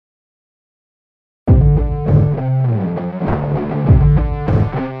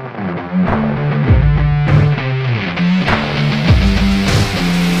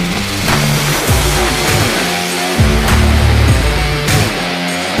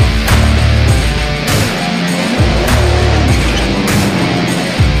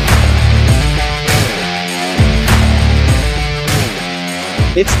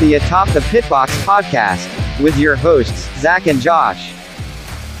It's the Atop the Pitbox podcast with your hosts, Zach and Josh.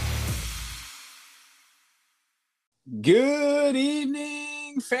 Good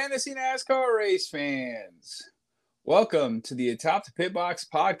evening, fantasy NASCAR race fans. Welcome to the Atop the Pitbox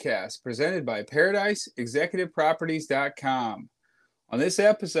podcast presented by ParadiseExecutiveProperties.com. On this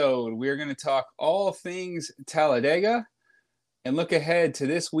episode, we're going to talk all things Talladega and look ahead to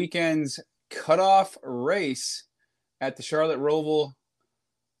this weekend's cutoff race at the Charlotte Roval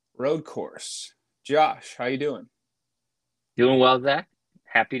Road Course. Josh, how you doing? Doing well, Zach.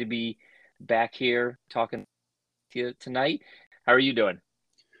 Happy to be back here talking to you tonight. How are you doing?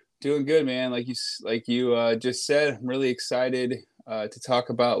 Doing good, man. Like you just said, I'm really excited to talk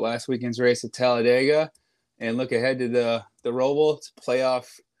about last weekend's race at Talladega and look ahead to the Roval. It's a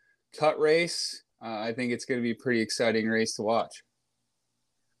playoff cut race. I think it's going to be a pretty exciting race to watch.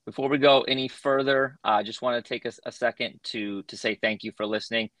 Before we go any further, I just want to take a second to say thank you for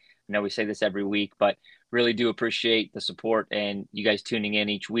listening. I know we say this every week, but really do appreciate the support and you guys tuning in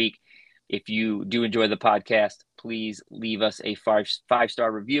each week. If you do enjoy the podcast, please leave us a five-star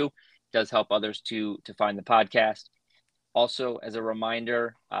review. It does help others to find the podcast. Also, as a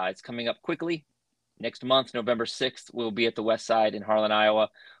reminder, it's coming up quickly. Next month, November 6th, we'll be at the West Side in Harlan, Iowa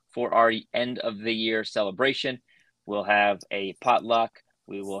for our end of the year celebration. We'll have a potluck.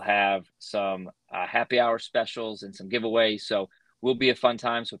 We will have some happy hour specials and some giveaways. So will be a fun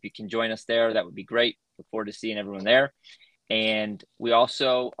time. So if you can join us there, that would be great. Look forward to seeing everyone there. And we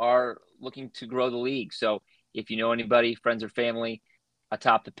also are looking to grow the league. So if you know anybody, friends or family,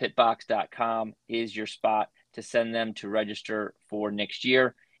 atopthepitbox.com is your spot to send them to register for next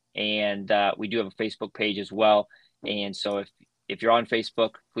year. And we do have a Facebook page as well. And so if you're on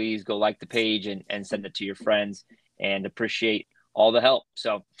Facebook, please go like the page and send it to your friends, and appreciate all the help.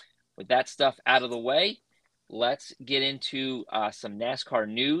 So with that stuff out of the way, let's get into some NASCAR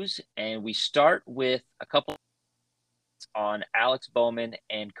news. And we start with a couple on Alex Bowman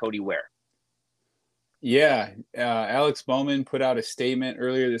and Cody Ware. Yeah, Alex Bowman put out a statement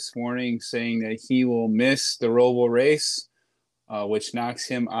earlier this morning saying that he will miss the Roval race, which knocks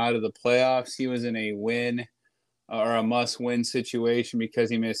him out of the playoffs. He was in a win or a must-win situation because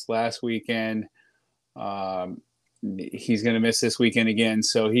he missed last weekend. He's going to miss this weekend again.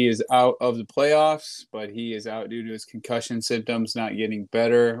 So he is out of the playoffs, but he is out due to his concussion symptoms not getting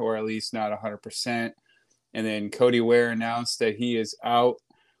better, or at least not 100%. And then Cody Ware announced that he is out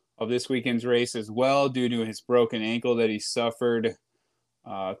of this weekend's race as well due to his broken ankle that he suffered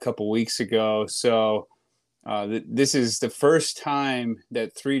a couple weeks ago. So this is the first time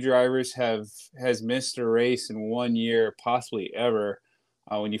that three drivers has missed a race in 1 year, possibly ever.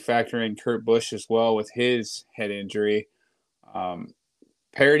 When you factor in Kurt Busch as well with his head injury.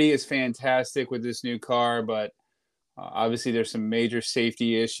 Parity is fantastic with this new car, but obviously there's some major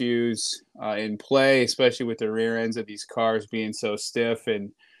safety issues in play, especially with the rear ends of these cars being so stiff.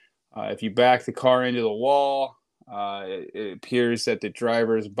 And if you back the car into the wall, it appears that the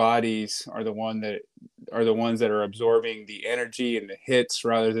driver's bodies are the ones that are absorbing the energy and the hits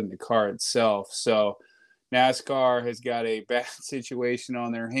rather than the car itself. So NASCAR has got a bad situation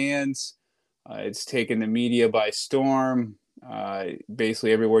on their hands. It's taken the media by storm.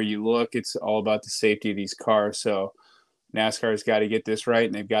 Basically, everywhere you look, it's all about the safety of these cars. So NASCAR has got to get this right,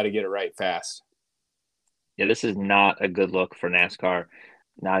 and they've got to get it right fast. Yeah, this is not a good look for NASCAR.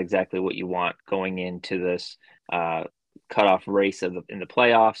 Not exactly what you want going into this cutoff race in the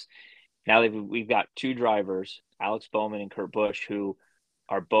playoffs. Now we've got two drivers, Alex Bowman and Kurt Busch, who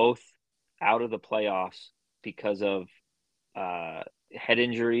are both out of the playoffs because of head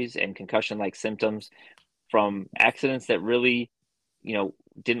injuries and concussion-like symptoms from accidents that really,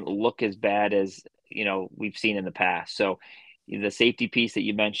 didn't look as bad as, we've seen in the past. So the safety piece that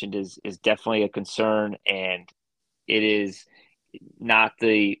you mentioned is definitely a concern, and it is not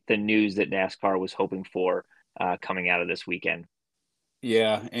the news that NASCAR was hoping for coming out of this weekend.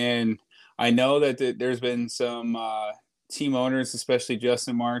 Yeah, and I know that there's been some team owners, especially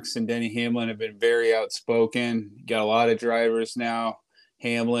Justin Marks and Denny Hamlin, have been very outspoken. Got a lot of drivers now.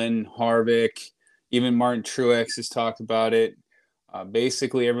 Hamlin, Harvick, even Martin Truex has talked about it.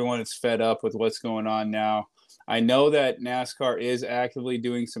 Basically, everyone is fed up with what's going on now. I know that NASCAR is actively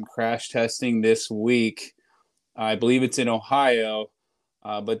doing some crash testing this week. I believe it's in Ohio,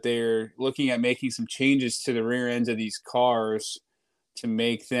 but they're looking at making some changes to the rear ends of these cars to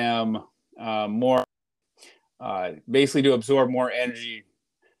make them more basically to absorb more energy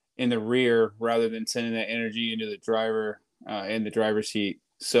in the rear rather than sending that energy into the driver in the driver's seat.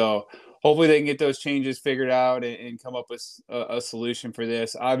 So hopefully they can get those changes figured out and come up with a solution for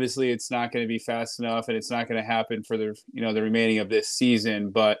this. Obviously, it's not going to be fast enough, and it's not going to happen for the remaining of this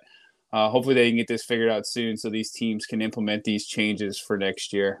season. But hopefully they can get this figured out soon, so these teams can implement these changes for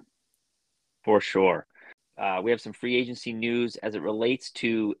next year. For sure. We have some free agency news as it relates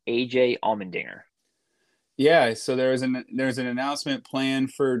to AJ Allmendinger. Yeah, so there's an announcement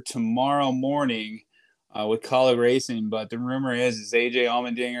planned for tomorrow morning with Colleague Racing, but the rumor is AJ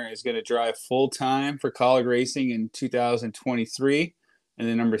Allmendinger is going to drive full time for Colleague Racing in 2023 in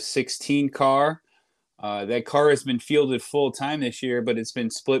the number 16 car. That car has been fielded full time this year, but it's been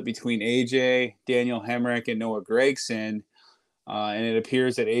split between AJ, Daniel Hemrick, and Noah Gragson. And it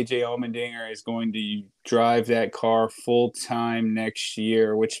appears that AJ Allmendinger is going to drive that car full time next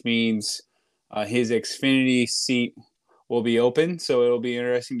year, which means his Xfinity seat will be open. So it'll be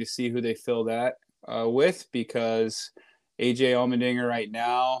interesting to see who they fill that with, because AJ Allmendinger right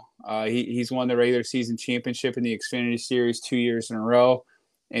now, he's won the regular season championship in the Xfinity Series 2 years in a row,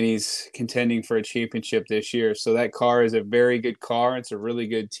 and he's contending for a championship this year. So that car is a very good car. It's a really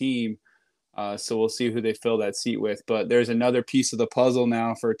good team. So we'll see who they fill that seat with. But there's another piece of the puzzle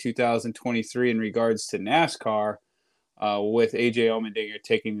now for 2023 in regards to NASCAR, with AJ Allmendinger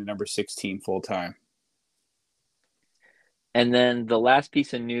taking the number 16 full time. And then the last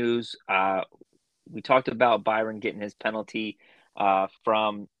piece of news, we talked about Byron getting his penalty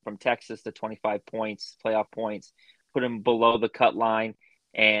from Texas, the 25 points, playoff points, put him below the cut line,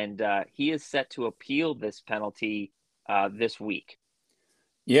 and he is set to appeal this penalty this week.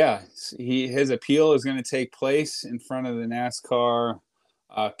 Yeah, his appeal is going to take place in front of the NASCAR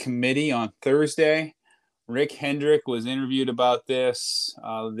committee on Thursday. Rick Hendrick was interviewed about this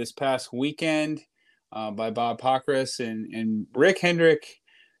past weekend by Bob Pockrass, and Rick Hendrick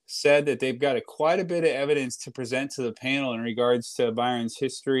said that they've got quite a bit of evidence to present to the panel in regards to Byron's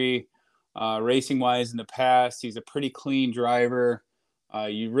history, racing-wise in the past. He's a pretty clean driver.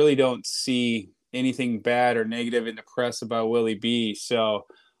 You really don't see anything bad or negative in the press about Willie B. So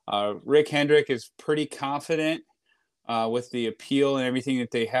Rick Hendrick is pretty confident with the appeal and everything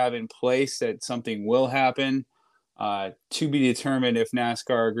that they have in place that something will happen. To be determined if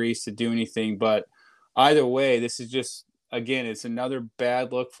NASCAR agrees to do anything. But either way, this is just, again, it's another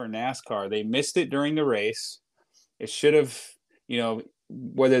bad look for NASCAR. They missed it during the race. It should have,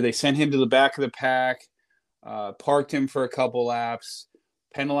 whether they sent him to the back of the pack, parked him for a couple laps,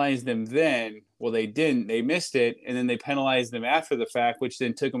 penalized them then. Well, they didn't. They missed it, and then they penalized them after the fact, which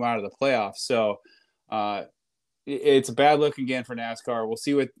then took them out of the playoffs. So it's a bad look again for NASCAR. We'll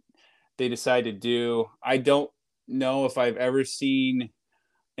see what they decide to do. I don't know if I've ever seen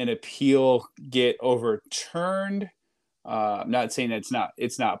an appeal get overturned. I'm not saying that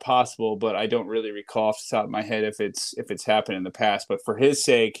it's not possible, but I don't really recall off the top of my head if it's happened in the past. But for his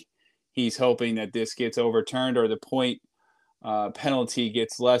sake, he's hoping that this gets overturned or the point penalty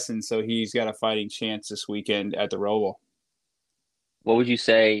gets lessened, so he's got a fighting chance this weekend at the Roval. What would you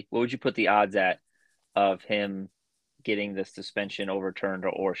say? What would you put the odds at of him getting the suspension overturned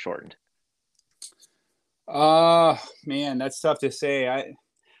or shortened? Man, that's tough to say.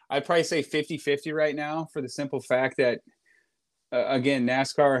 I'd probably say 50-50 right now, for the simple fact that again,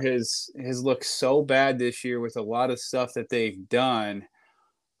 NASCAR has looked so bad this year with a lot of stuff that they've done.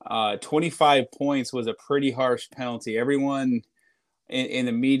 25 points was a pretty harsh penalty. Everyone in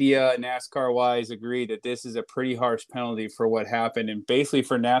the media, NASCAR-wise, agreed that this is a pretty harsh penalty for what happened, and basically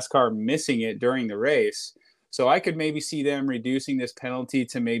for NASCAR missing it during the race. So I could maybe see them reducing this penalty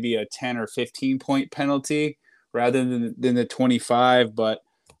to maybe a 10 or 15-point penalty rather than the 25, but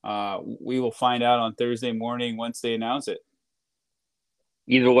we will find out on Thursday morning once they announce it.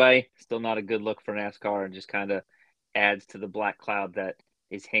 Either way, still not a good look for NASCAR, and just kind of adds to the black cloud that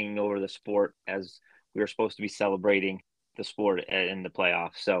is hanging over the sport as we are supposed to be celebrating the sport in the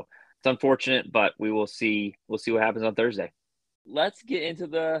playoffs. So it's unfortunate, but we will see. We'll see what happens on Thursday. Let's get into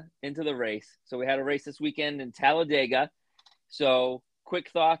the race. So we had a race this weekend in Talladega. So quick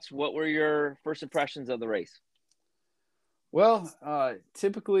thoughts. What were your first impressions of the race? Well,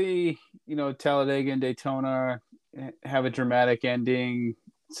 typically, Talladega and Daytona have a dramatic ending,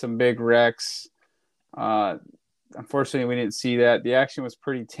 some big wrecks. Unfortunately, we didn't see that. The action was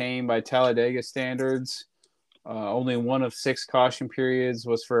pretty tame by Talladega standards. Only one of 6 caution periods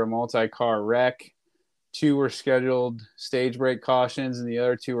was for a multi-car wreck. 2 were scheduled stage break cautions, and the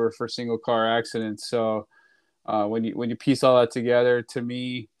other 2 were for single car accidents. So when you piece all that together, to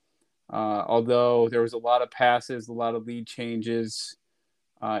me, although there was a lot of passes, a lot of lead changes,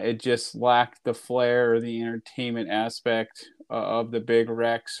 it just lacked the flair or the entertainment aspect of the big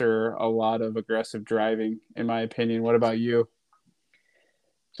wrecks or a lot of aggressive driving, in my opinion. What about you?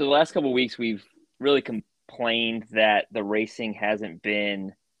 So the last couple of weeks, we've really complained that the racing hasn't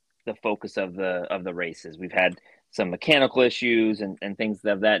been the focus of the races. We've had some mechanical issues and things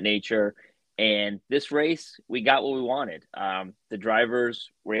of that nature. And this race, we got what we wanted. The drivers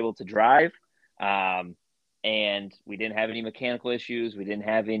were able to drive, um, and we didn't have any mechanical issues. We didn't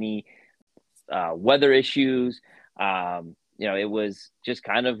have any weather issues. It was just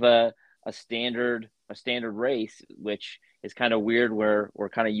kind of a standard race, which is kind of weird. Where we're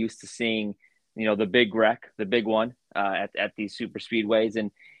kind of used to seeing, the big wreck, the big one at these super speedways,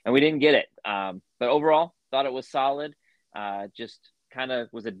 and we didn't get it. But overall, thought it was solid. Just kind of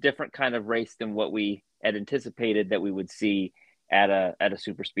was a different kind of race than what we had anticipated that we would see at a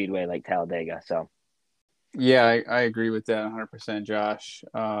super speedway like Talladega. So Yeah, I agree with that 100%, Josh.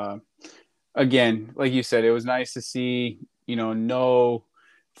 Again, like you said, it was nice to see, no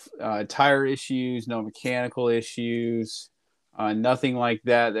tire issues, no mechanical issues, nothing like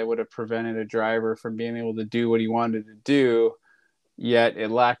that would have prevented a driver from being able to do what he wanted to do. Yet it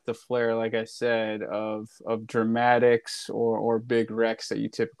lacked the flair, like I said, of dramatics or big wrecks that you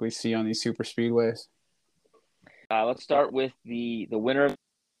typically see on these super speedways. let's start with the winner,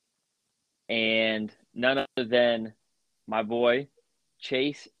 and none other than my boy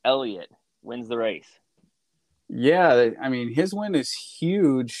Chase Elliott wins the race. Yeah, I mean, his win is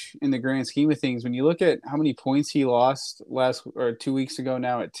huge in the grand scheme of things. When you look at how many points he lost last or 2 weeks ago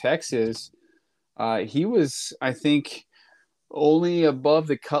now at Texas, he was, I think, only above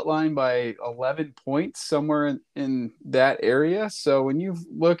the cut line by 11 points, somewhere in that area. So when you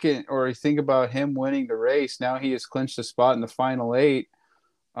look at or think about him winning the race, now he has clinched a spot in the final eight,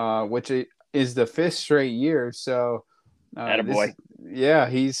 which is the fifth straight year. So Attaboy.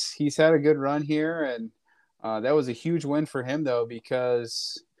 he's had a good run here, and that was a huge win for him though,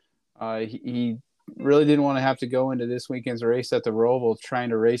 because he really didn't want to have to go into this weekend's race at the Roval trying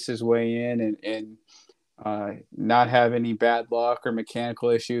to race his way in and not have any bad luck or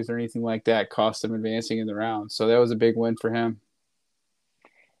mechanical issues or anything like that cost him advancing in the round. So that was a big win for him.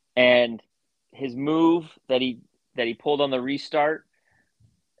 And his move that he pulled on the restart,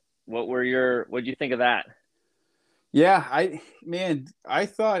 what did you think of that? Yeah, I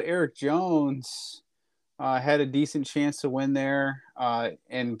thought Eric Jones had a decent chance to win there.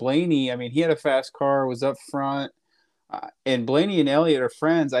 And Blaney, I mean, he had a fast car, was up front. And Blaney and Elliott are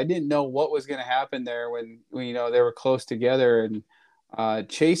friends. I didn't know what was going to happen there when they were close together. And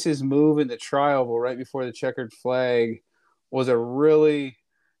Chase's move in the trioval right before the checkered flag was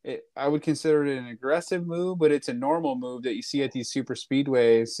I would consider it an aggressive move, but it's a normal move that you see at these super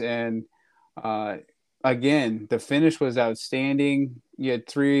speedways. And uh, again, the finish was outstanding. You had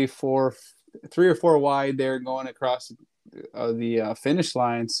three or four wide there going across the finish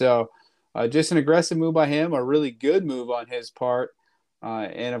line. So just an aggressive move by him, a really good move on his part.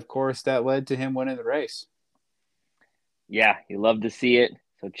 And of course, that led to him winning the race. Yeah, you love to see it.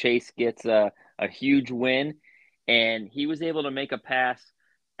 So Chase gets a huge win, and he was able to make a pass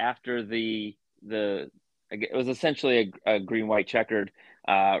after it was essentially a green white checkered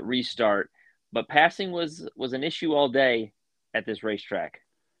restart, but passing was an issue all day at this racetrack.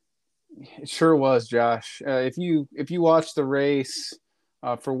 It sure was, Josh. If you watch the race,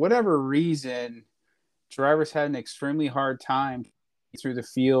 for whatever reason, drivers had an extremely hard time through the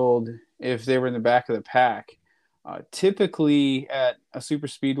field if they were in the back of the pack. Typically, at a super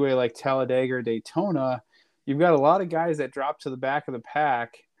speedway like Talladega or Daytona, you've got a lot of guys that drop to the back of the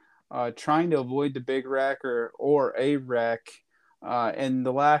pack, trying to avoid the big wreck or a wreck. And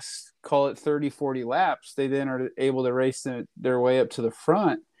the last, call it 30, 40 laps, they then are able to race their way up to the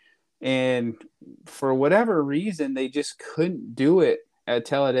front. And for whatever reason, they just couldn't do it at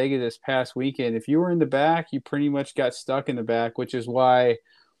Talladega this past weekend. If you were in the back, you pretty much got stuck in the back, which is why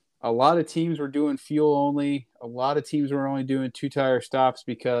a lot of teams were doing fuel only. A lot of teams were only doing two-tire stops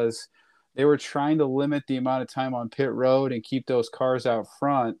because they were trying to limit the amount of time on pit road and keep those cars out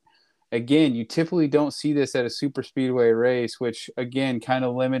front. Again, you typically don't see this at a super speedway race, which again kind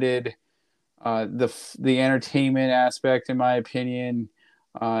of limited the entertainment aspect, in my opinion,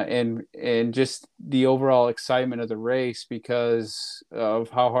 and just the overall excitement of the race because of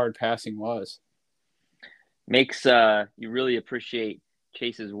how hard passing was. Makes you really appreciate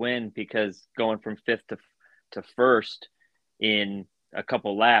Chase's win, because going from fifth to first in a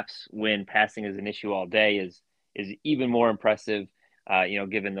couple laps when passing is an issue all day is even more impressive,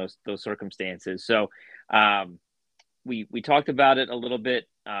 given those circumstances. So we talked about it a little bit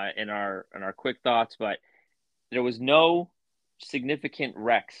in our quick thoughts, but there was no significant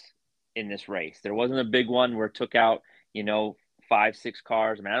wrecks in this race. There wasn't a big one where it took out 5-6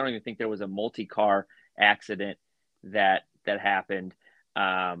 cars. I mean, I don't even think there was a multi-car accident that happened.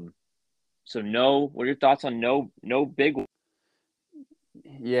 So no, what are your thoughts on no big one?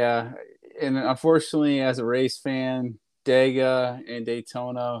 Yeah, and unfortunately, as a race fan, Dega and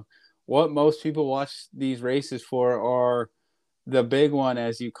Daytona, what most people watch these races for are the big one,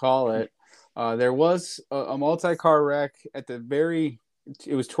 as you call it. There was a multi-car wreck at the very.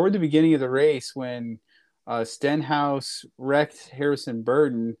 It was toward the beginning of the race when Stenhouse wrecked Harrison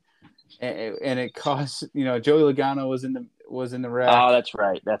Burton, and it cost Joey Logano was in the wreck. Oh, that's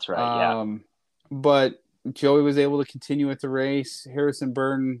right. That's right. Yeah. But Joey was able to continue with the race. Harrison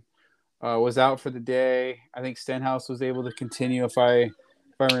Burton was out for the day. I think Stenhouse was able to continue if I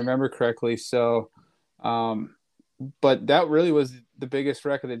remember correctly. So, but that really was the biggest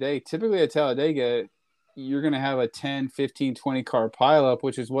wreck of the day. Typically at Talladega, you're going to have a 10, 15, 20 car pileup,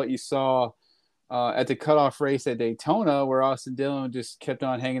 which is what you saw at the cutoff race at Daytona, where Austin Dillon just kept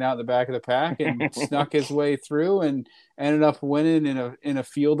on hanging out in the back of the pack and snuck his way through and ended up winning in a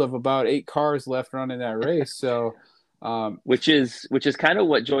field of about 8 cars left running that race. So, which is kind of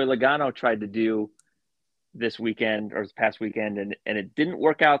what Joey Logano tried to do this weekend or this past weekend, and it didn't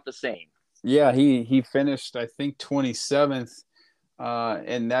work out the same. Yeah, he finished I think 27th,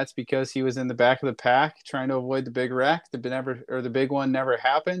 and that's because he was in the back of the pack trying to avoid the big wreck. The big one never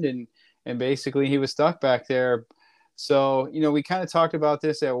happened, and basically he was stuck back there. So we kind of talked about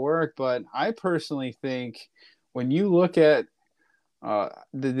this at work, but I personally think when you look at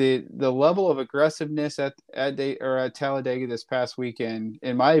the level of aggressiveness at Talladega this past weekend,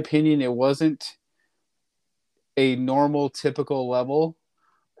 in my opinion, it wasn't a normal, typical level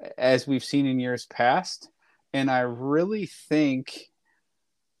as we've seen in years past. And I really think,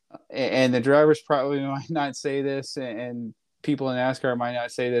 and the drivers probably might not say this, and people in NASCAR might not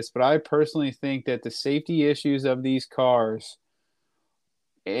say this, but I personally think that the safety issues of these cars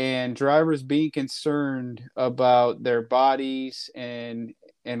and drivers being concerned about their bodies and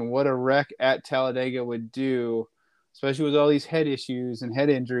what a wreck at Talladega would do, especially with all these head issues and head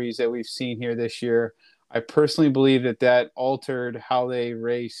injuries that we've seen here this year. I personally believe that altered how they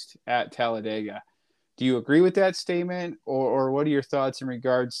raced at Talladega. Do you agree with that statement, or what are your thoughts in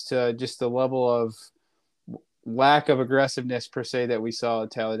regards to just the level of lack of aggressiveness per se that we saw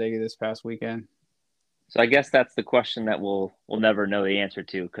at Talladega this past weekend? So I guess that's the question that we'll never know the answer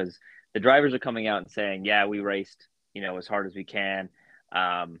to, because the drivers are coming out and saying, "Yeah, we raced, as hard as we can."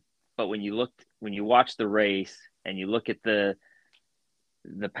 But when you watch the race and you look at the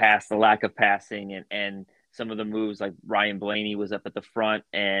lack of passing, and some of the moves, like Ryan Blaney was up at the front,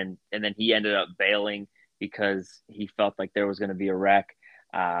 and then he ended up bailing because he felt like there was going to be a wreck.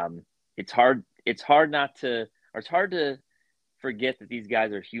 It's hard not to, or it's hard to forget that these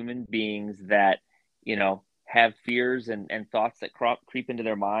guys are human beings that have fears and thoughts that creep into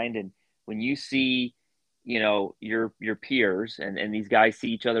their mind. And when you see your peers and these guys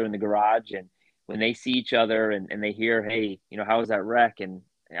see each other in the garage, and when they see each other and they hear, "Hey, how was that wreck?" and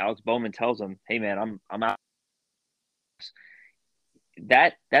Alex Bowman tells them, "Hey man, I'm out,"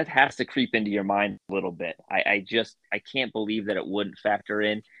 that has to creep into your mind a little bit. I can't believe that it wouldn't factor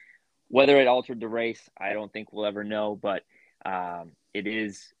in. Whether it altered the race, I don't think we'll ever know, but it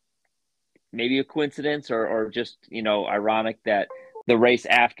is maybe a coincidence or just ironic that the race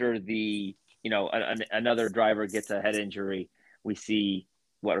after the another driver gets a head injury, we see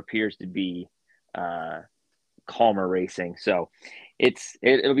what appears to be calmer racing. So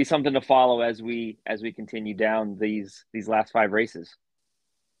it'll be something to follow as we continue down these last 5 races.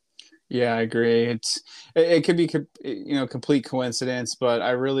 Yeah, I agree. It could be complete coincidence, but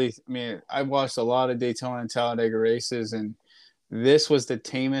I watched a lot of Daytona and Talladega races, and this was the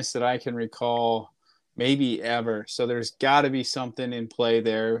tamest that I can recall maybe ever. So there's got to be something in play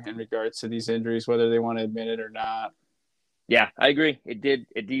there in regards to these injuries, whether they want to admit it or not. Yeah, I agree. It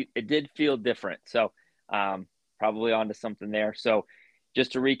did feel different. So probably onto something there. So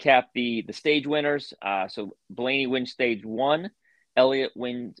just to recap the stage winners. So Blaney wins stage 1, Elliott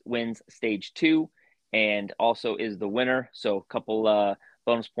wins stage 2, and also is the winner. So a couple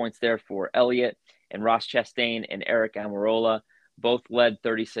bonus points there for Elliott. And Ross Chastain and Eric Almirola both led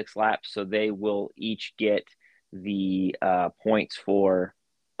 36 laps, so they will each get the points for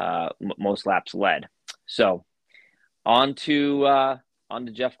most laps led. So on to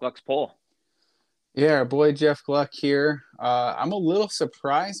Jeff Gluck's poll. Yeah, our boy Jeff Gluck here. I'm a little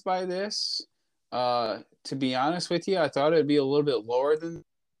surprised by this. To be honest with you, I thought it'd be a little bit lower than,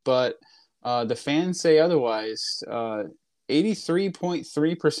 but the fans say otherwise.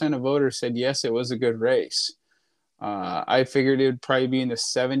 83.3% of voters said yes, it was a good race. I figured it would probably be in the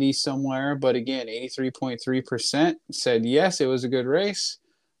 70s somewhere, but again, 83.3% said yes, it was a good race.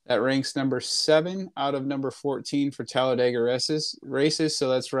 That ranks number 7 out of number 14 for Talladega races. So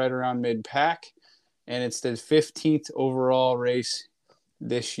that's right around mid-pack. And it's the 15th overall race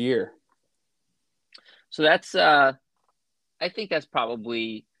this year. So that's I think that's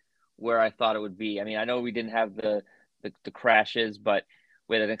probably where I thought it would be. I mean, I know we didn't have the crashes, but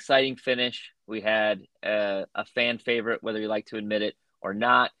we had an exciting finish. We had a fan favorite, whether you like to admit it or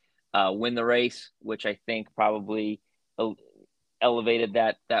not, win the race, which I think probably elevated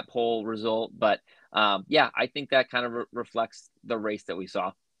that poll result. But yeah, I think that kind of reflects the race that we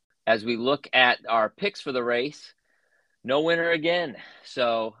saw. As we look at our picks for the race, no winner again.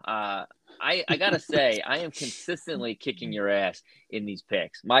 So I gotta say, I am consistently kicking your ass in these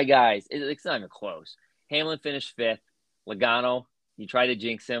picks. My guys, it's not even close. Hamlin finished 5th. Logano, you tried to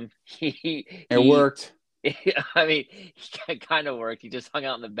jinx him. It worked. I mean, he kind of worked. He just hung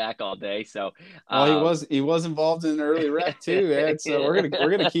out in the back all day. So, well, he was involved in an early wreck too, Ed. So we're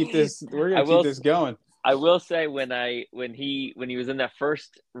gonna keep this going. I will say when he was in that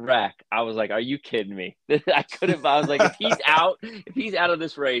first wreck, I was like, "Are you kidding me?" I couldn't. I was like, "If he's out of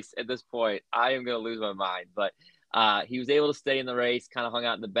this race at this point, I am gonna lose my mind." But he was able to stay in the race, kind of hung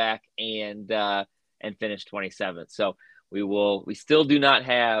out in the back, and finished 27th. So we still do not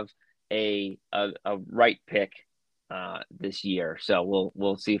have a right pick this year. So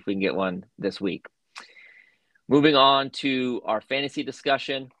we'll see if we can get one this week. Moving on to our fantasy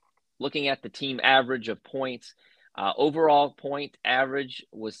discussion. Looking at the team average of points, overall point average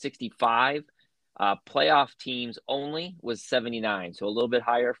was 65. Playoff teams only was 79, so a little bit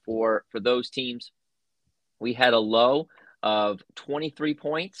higher for those teams. We had a low of 23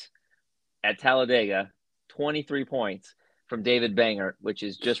 points at Talladega, 23 points from David Banger, which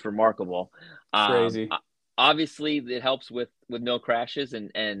is just remarkable. Crazy. Obviously, it helps with no crashes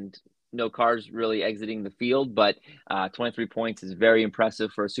and no cars really exiting the field, but 23 points is very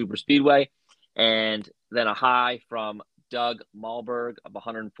impressive for a super speedway. And then a high from Doug Malberg of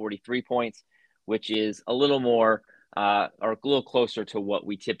 143 points, which is a little more or a little closer to what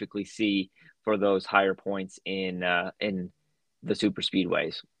we typically see for those higher points in the super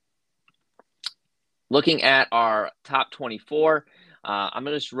speedways. Looking at our top 24, I'm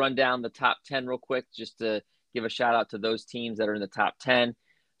going to just run down the top 10 real quick just to give a shout out to those teams that are in the top 10.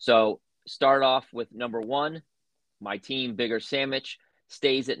 So start off with number 1, my team, Bigger Sandwich,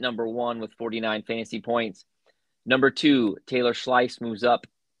 stays at number 1 with 49 fantasy points. Number 2, Taylor Schleiss moves up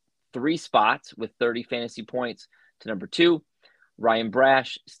 3 spots with 30 fantasy points to number 2. Ryan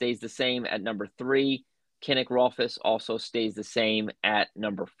Brash stays the same at number 3. Kinnick Rolfus also stays the same at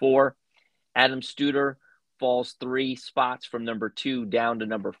number 4. Adam Studer falls 3 spots from number 2 down to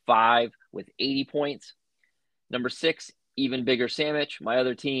number 5 with 80 points. Number 6, Even Bigger Sandwich, my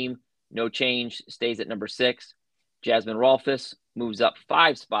other team, no change, stays at number 6. Jasmine Rolfus moves up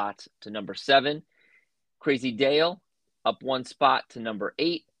 5 spots to number 7. Crazy Dale up 1 spot to number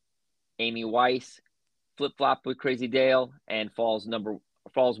 8. Amy Weiss flip-flop with Crazy Dale and falls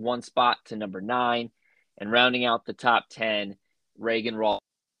 1 spot to number 9. And rounding out the top 10, Reagan Rolfus,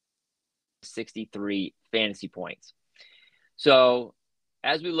 63 fantasy points. So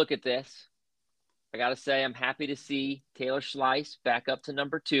as we look at this, I got to say I'm happy to see Taylor Schleiss back up to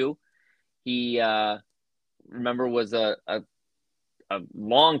number 2. He, remember, was a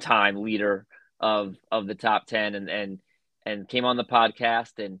long-time leader of the top 10 and came on the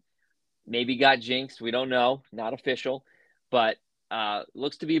podcast and maybe got jinxed. We don't know, not official, but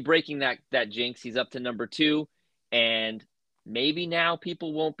looks to be breaking that jinx. He's up to number 2, and maybe now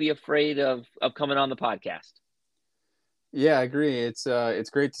people won't be afraid of coming on the podcast. Yeah, I agree. It's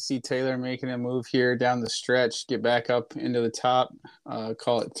great to see Taylor making a move here down the stretch, get back up into the top,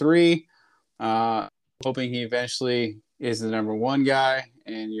 call it 3. Hoping he eventually is the number 1 guy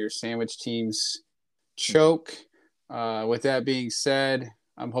and your sandwich teams choke. With that being said,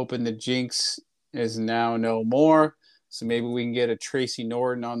 I'm hoping the jinx is now no more. So maybe we can get a Tracy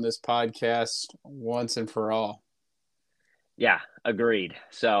Norton on this podcast once and for all. Yeah, agreed.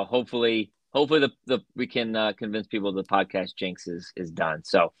 So hopefully we can convince people the podcast jinx is done.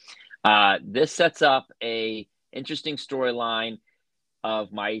 So this sets up a interesting storyline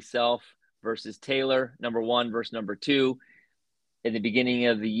of myself versus Taylor, number 1 versus number 2. In the beginning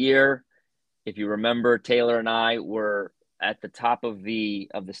of the year, if you remember, Taylor and I were at the top of the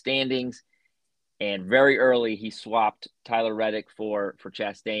standings, and very early he swapped Tyler Reddick for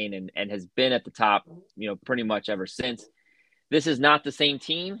Chastain and has been at the top, pretty much ever since. This is not the same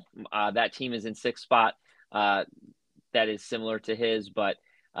team. That team is in 6th spot. That is similar to his, but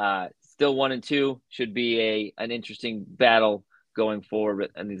still 1 and 2 should be an interesting battle going forward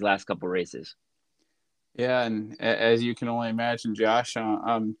in these last couple races. Yeah, and as you can only imagine, Josh,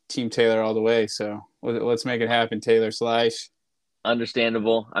 I'm Team Taylor all the way. So let's make it happen, Taylor Slice.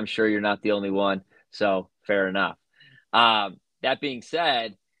 Understandable. I'm sure you're not the only one. So fair enough. That being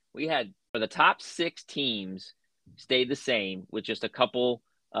said, we had for the top 6 teams stayed the same with just a couple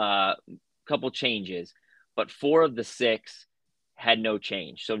changes, but 4 of the 6 had no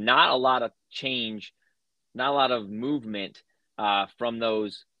change. So not a lot of change, not a lot of movement from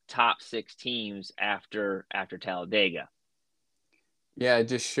those top 6 teams after Talladega. Yeah, it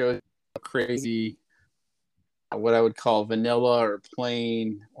just shows how crazy what I would call vanilla or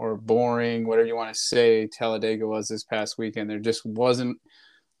plain or boring, whatever you want to say, Talladega was this past weekend. There just wasn't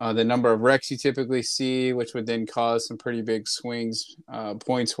the number of wrecks you typically see, which would then cause some pretty big swings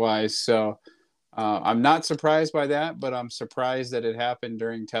points wise. So I'm not surprised by that, but I'm surprised that it happened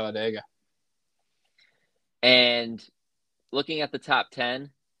during Talladega. And looking at the top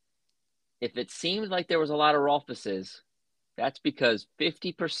 10, if it seemed like there was a lot of Rolfuses, that's because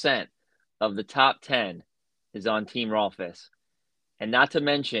 50% of the top 10 is on Team Rolfus. And not to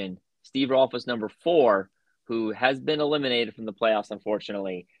mention Steve Rolfus, number 4, who has been eliminated from the playoffs,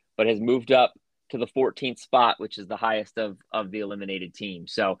 unfortunately, but has moved up to the 14th spot, which is the highest of the eliminated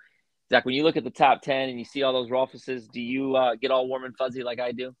teams. So, Zach, when you look at the top 10 and you see all those Rolfuses, do you get all warm and fuzzy like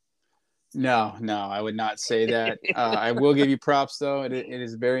I do? No, I would not say that. I will give you props, though. It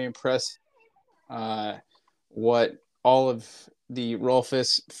is very impressive what all of the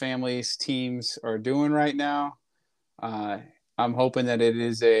Rolfus family's teams are doing right now. I'm hoping that it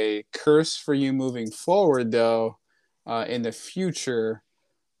is a curse for you moving forward, though, in the future.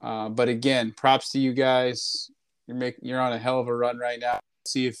 But again, props to you guys. You're on a hell of a run right now.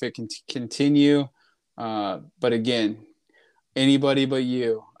 See if it can continue. But again, anybody but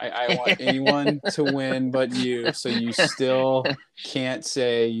you. I want anyone to win but you. So you still can't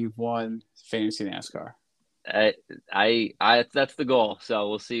say you've won fantasy NASCAR. I that's the goal. So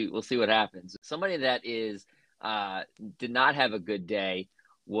we'll see what happens. Somebody that did not have a good day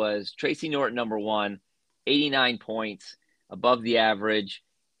was Tracy Norton, number 1, 89 points, above the average,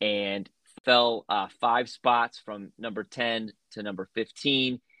 and fell 5 spots from number 10 to number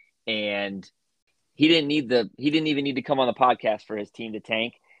 15. And he didn't even need to come on the podcast for his team to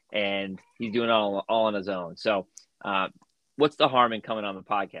tank, and he's doing it all on his own. So what's the harm in coming on the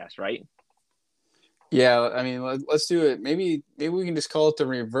podcast, right? Yeah, I mean, let's do it. Maybe we can just call it the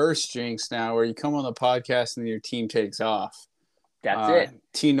reverse jinx now, where you come on the podcast and your team takes off. That's it.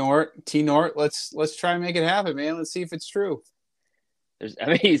 T Nort, let's try and make it happen, man. Let's see if it's true.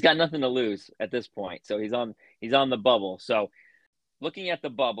 He's got nothing to lose at this point, so he's on the bubble. So, looking at the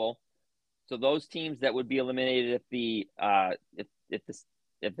bubble, so those teams that would be eliminated if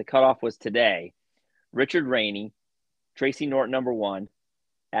the cutoff was today: Richard Rainey, Tracy Norton, number 1,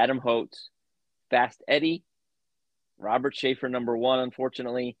 Adam Holtz, Fast Eddie, Robert Schaefer, number 1,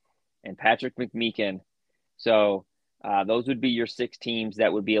 unfortunately, and Patrick McMeekin. So those would be your 6 teams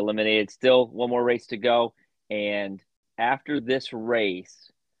that would be eliminated. Still one more race to go. And after this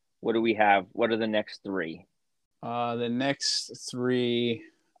race, what do we have? What are the next 3? The next 3,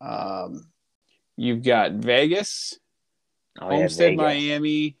 you've got Vegas, Homestead, Vegas.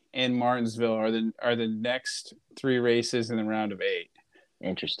 Miami, and Martinsville are the next 3 races in the round of 8.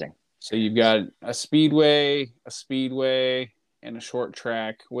 Interesting. So you've got a speedway, and a short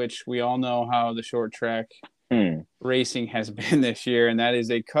track, which we all know how the short track racing has been this year, and that is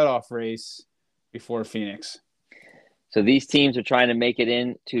a cutoff race before Phoenix. So these teams are trying to make it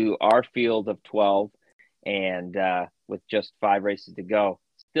into our field of 12, and with just 5 races to go.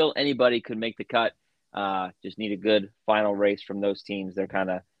 Still, anybody could make the cut. Just need a good final race from those teams. They're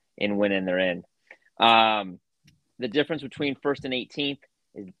kind of in winning, they're in. The difference between first and 18th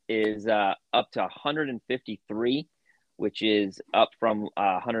is up to 153, which is up from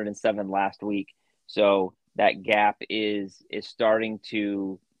 107 last week. So that gap is starting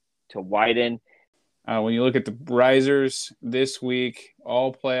to widen. When you look at the risers this week,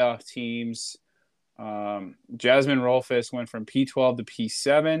 all playoff teams, Jasmine Rolfus went from P12 to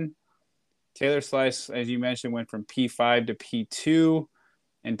P7. Taylor Slice, as you mentioned, went from P5 to P2.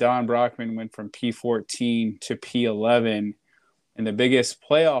 And Don Brockman went from P14 to P11. And the biggest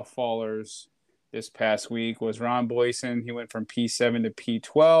playoff fallers this past week was Ron Boyson. He went from P7 to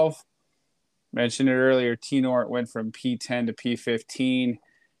P12. Mentioned it earlier, T. Nort went from P10 to P15.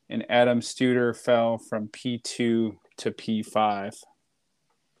 And Adam Studer fell from P2 to P5.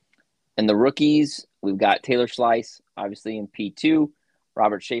 And the rookies, we've got Taylor Slice, obviously in P2.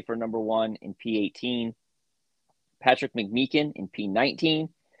 Robert Schaefer, number 1, in P18. Patrick McMeekin in P19.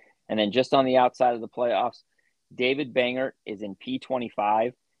 And then just on the outside of the playoffs, David Bangert is in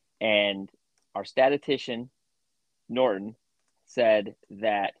P25. And our statistician, Norton, said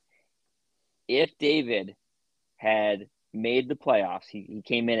that if David had made the playoffs, he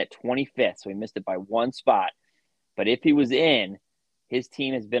came in at 25th, so he missed it by one spot. But if he was in, his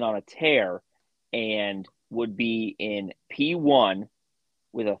team has been on a tear and would be in P1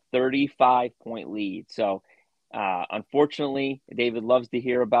 with a 35-point lead. So, unfortunately, David loves to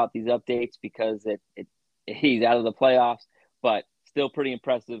hear about these updates because he's out of the playoffs, but still pretty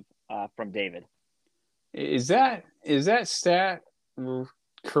impressive from David. Is that stat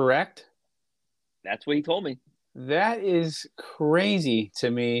correct? That's what he told me. That is crazy to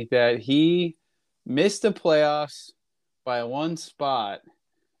me that he missed the playoffs by one spot,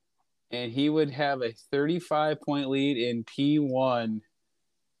 and he would have a 35-point lead in P1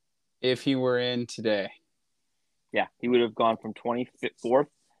 if he were in today. Yeah, he would have gone from 24th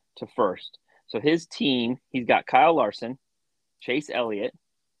to 1st. So his team, he's got Kyle Larson, Chase Elliott,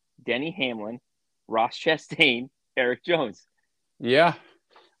 Denny Hamlin, Ross Chastain, Eric Jones. Yeah.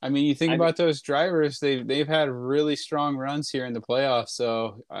 I mean, you think about those drivers, they've had really strong runs here in the playoffs.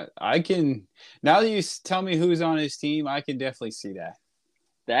 So I can, now that you tell me who's on his team, I can definitely see that.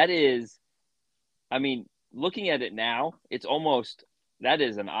 That is, I mean, looking at it now, it's almost, that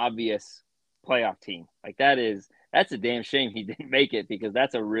is an obvious playoff team. Like that's a damn shame he didn't make it because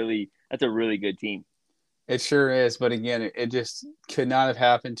that's a really good team. It sure is, but again, it just could not have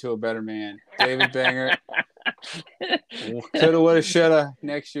happened to a better man. David Banger. Coulda, woulda, shoulda.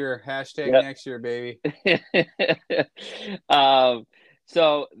 Next year. Hashtag next year, baby.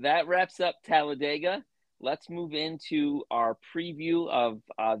 So that wraps up Talladega. Let's move into our preview of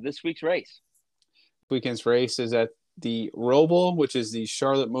this week's race. Weekend's race is at the Roval, which is the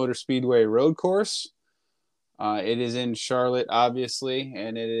Charlotte Motor Speedway road course. It is in Charlotte, obviously,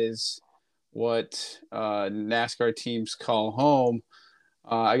 and it is what NASCAR teams call home.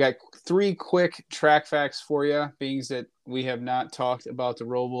 I got 3 quick track facts for you, being that we have not talked about the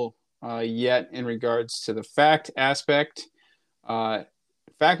Roval yet in regards to the fact aspect.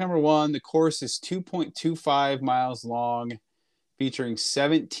 Fact number 1, the course is 2.25 miles long, featuring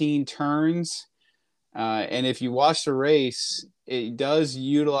 17 turns. And if you watch the race, it does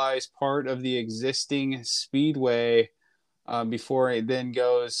utilize part of the existing speedway before it then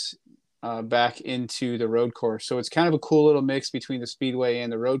goes back into the road course. So it's kind of a cool little mix between the speedway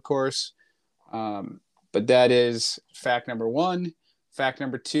and the road course. But that is fact number 1. Fact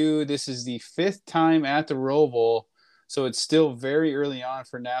number 2, this is the 5th time at the Roval. So it's still very early on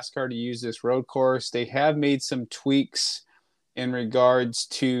for NASCAR to use this road course. They have made some tweaks in regards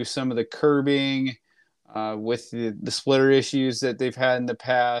to some of the curbing with the splitter issues that they've had in the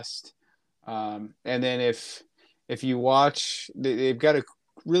past. And then if you watch, they've got a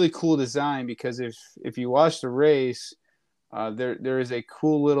really cool design because if you watch the race, there is a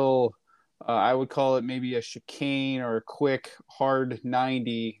cool little, I would call it maybe a chicane or a quick hard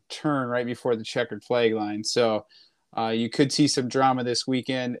 90 turn right before the checkered flag line. So you could see some drama this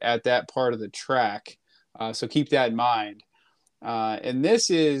weekend at that part of the track. So keep that in mind. And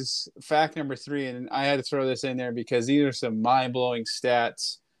this is fact number 3, and I had to throw this in there because these are some mind-blowing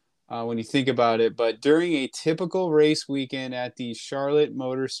stats when you think about it. But during a typical race weekend at the Charlotte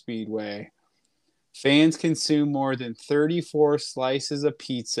Motor Speedway, fans consume more than 34 slices of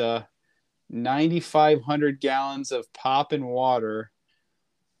pizza, 9,500 gallons of pop and water,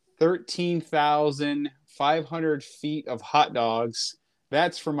 13,500 feet of hot dogs.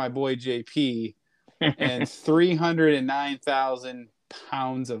 That's for my boy JP. And 309,000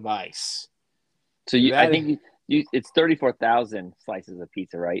 pounds of ice. So I think it's 34,000 slices of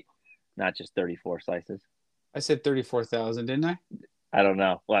pizza, right? Not just 34 slices. I said 34,000, didn't I? I don't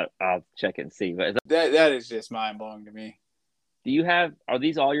know. Well, I'll check it and see. But that is just mind blowing to me. Are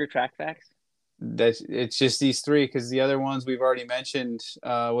these all your track facts? It's just these 3 because the other ones we've already mentioned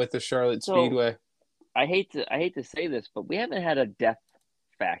with the Charlotte Speedway. I hate to say this, but we haven't had a death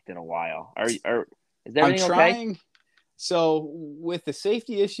fact in a while. Is I'm trying. Okay? So with the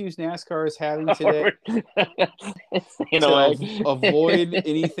safety issues NASCAR is having today, to avoid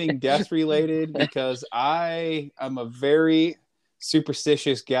anything death related, because I am a very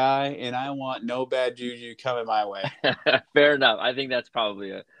superstitious guy and I want no bad juju coming my way. Fair enough. I think that's probably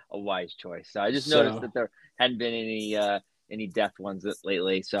a wise choice. So I just noticed that there hadn't been any death ones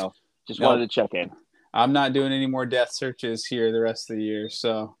lately. So just wanted to check in. I'm not doing any more death searches here the rest of the year.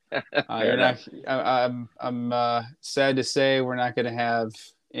 So I'm sad to say we're not going to have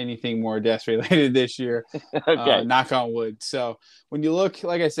anything more death related this year. Okay. Knock on wood. So when you look,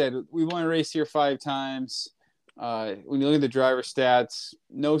 like I said, we won a race here 5 times. When you look at the driver stats,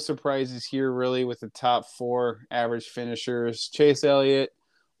 no surprises here really with the top 4 average finishers. Chase Elliott,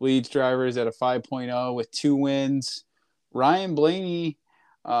 leads drivers at a 5.0 with 2 wins. Ryan Blaney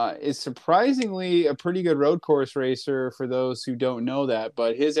is surprisingly a pretty good road course racer for those who don't know that,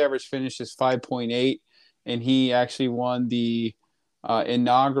 but his average finish is 5.8, and he actually won the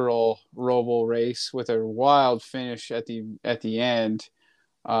inaugural Roval race with a wild finish at the end.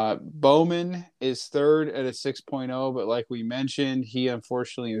 Bowman is third at a 6.0, but like we mentioned, he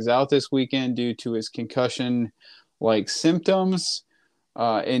unfortunately is out this weekend due to his concussion-like symptoms.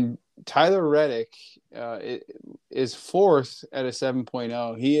 And Tyler Reddick is fourth at a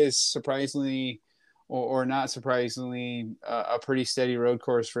 7.0. He is surprisingly, or not surprisingly, a pretty steady road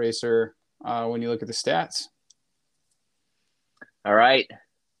course racer when you look at the stats. All right,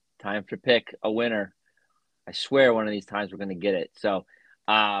 time to pick a winner. I swear one of these times we're going to get it. So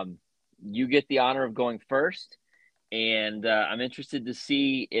you get the honor of going first, and I'm interested to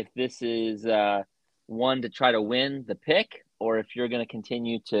see if this is one to try to win the pick, or if you're going to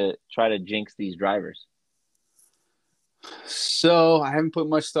continue to try to jinx these drivers. So I haven't put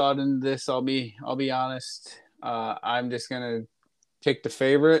much thought into this. I'll be honest. I'm just gonna pick the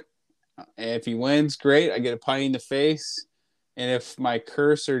favorite. If he wins, great. I get a pie in the face. And if my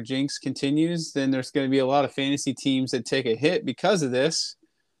curse or jinx continues, then there's going to be a lot of fantasy teams that take a hit because of this.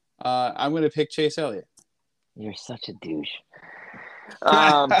 I'm going to pick Chase Elliott. You're such a douche.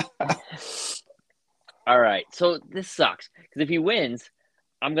 All right. So this sucks because if he wins,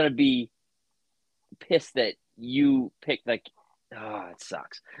 I'm going to be pissed that you picked it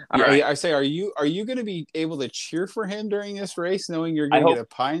sucks. Right. I say, are you going to be able to cheer for him during this race, knowing you're going to get a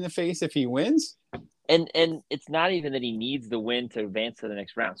pie in the face if he wins? And it's not even that he needs the win to advance to the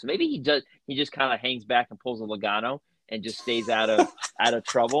next round. So maybe he just kind of hangs back and pulls a Logano and just stays out of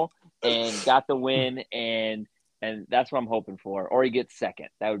trouble and got the win, and that's what I'm hoping for. Or he gets second.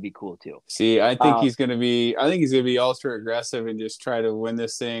 That would be cool too. See, I think he's going to be ultra aggressive and just try to win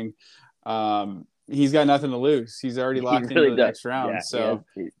this thing. He's got nothing to lose. He's already locked into the next round. Yeah, so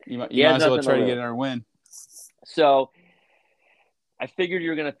you might as well try to get our win. So I figured you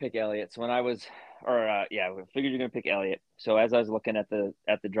were going to pick Elliott. So when I was I figured you're going to pick Elliott. So as I was looking at the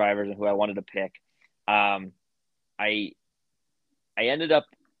drivers and who I wanted to pick, I ended up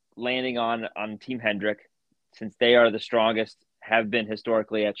landing on Team Hendrick, since they are the strongest, have been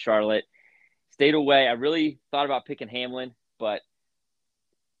historically at Charlotte. Stayed away. I really thought about picking Hamlin, but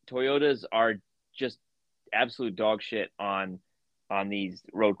Toyotas are just absolute dog shit on these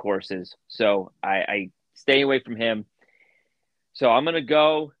road courses. So I stay away from him. So I'm going to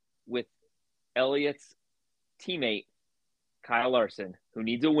go with Elliott's teammate, Kyle Larson, who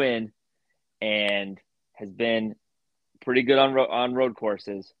needs a win and has been pretty good on road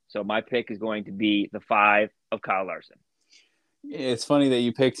courses. So my pick is going to be the 5 of Kyle Larson. It's funny that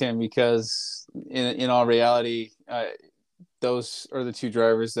you picked him because in all reality, those are the 2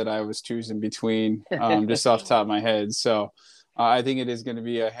 drivers that I was choosing between, just off the top of my head. So I think it is going to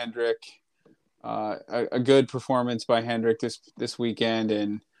be a Hendrick, a good performance by Hendrick this weekend.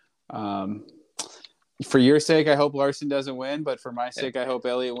 And for your sake, I hope Larson doesn't win, but for my sake, I hope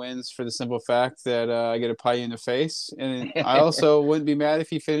Elliott wins for the simple fact that I get a pie in the face. And I also wouldn't be mad if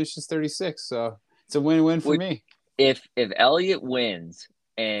he finishes 36. So it's a win-win for me. If Elliott wins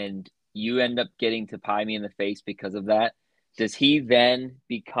and you end up getting to pie me in the face because of that, does he then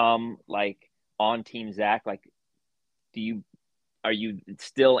become like on Team Zach? Like, are you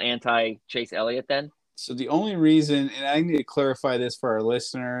still anti Chase Elliott then? So the only reason, and I need to clarify this for our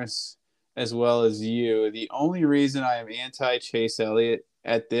listeners as well as you, the only reason I am anti Chase Elliott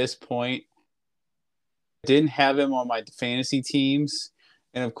at this point, I didn't have him on my fantasy teams.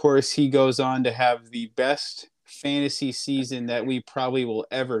 And of course, he goes on to have the best fantasy season that we probably will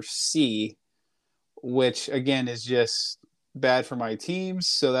ever see, which again is just bad for my teams.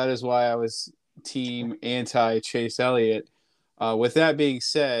 So that is why I was team anti Chase Elliott. With that being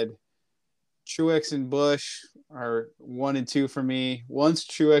said, Truex and Busch are 1 and 2 for me. Once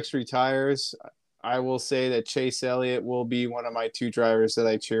Truex retires, I will say that Chase Elliott will be one of my 2 drivers that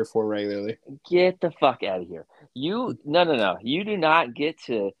I cheer for regularly. Get the fuck out of here. No. You do not get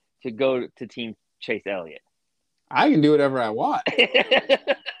to go to Team Chase Elliott. I can do whatever I want.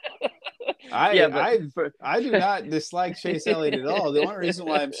 I do not dislike Chase Elliott at all. The only reason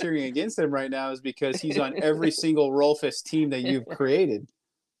why I'm cheering against him right now is because he's on every single Rolfus team that you've created.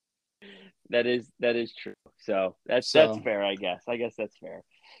 That is true. So that's fair, I guess. I guess that's fair.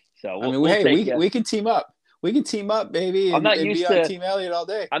 So we can team up. We can team up, baby. I'm not used to Team Elliott all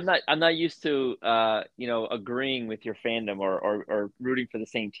day. I'm not used to agreeing with your fandom or rooting for the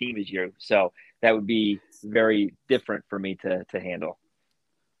same team as you. So that would be very different for me to handle.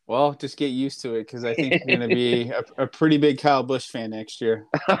 Well, just get used to it because I think you're going to be a pretty big Kyle Busch fan next year.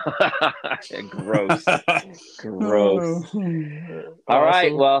 Gross. Gross. Awesome. All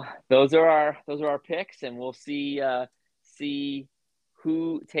right. Well, those are our picks, and we'll see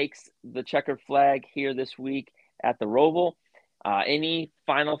who takes the checkered flag here this week at the Roval. Any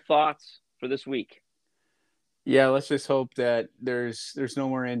final thoughts for this week? Yeah, let's just hope that there's no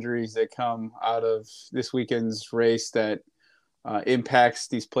more injuries that come out of this weekend's race that impacts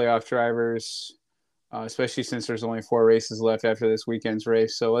these playoff drivers, especially since there's only 4 races left after this weekend's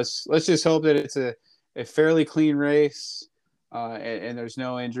race. So let's just hope that it's a fairly clean race, and there's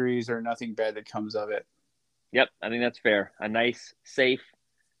no injuries or nothing bad that comes of it. Yep, I think that's fair. A nice, safe,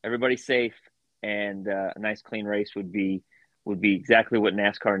 everybody's safe, and a nice, clean race would be exactly what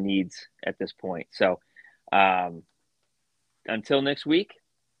NASCAR needs at this point. So until next week,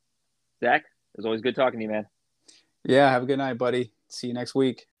 Zach, it was always good talking to you, man. Yeah, have a good night, buddy. See you next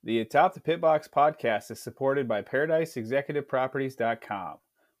week. The Atop the Pitbox podcast is supported by ParadiseExecutiveProperties.com.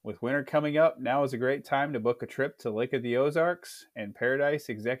 With winter coming up, now is a great time to book a trip to Lake of the Ozarks, and Paradise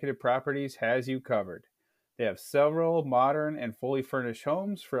Executive Properties has you covered. They have several modern and fully furnished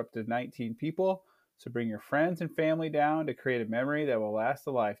homes for up to 19 people, so bring your friends and family down to create a memory that will last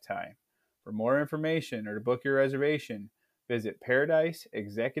a lifetime. For more information or to book your reservation, visit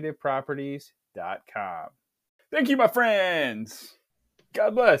ParadiseExecutiveProperties.com. Thank you, my friends.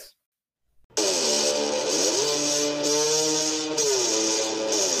 God bless.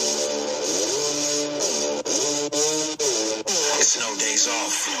 It's no days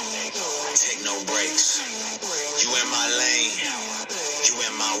off. Take no breaks. You in my lane. You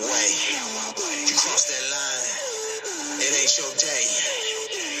in my way. You cross that line. It ain't your day.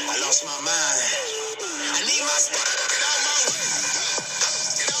 I lost my mind.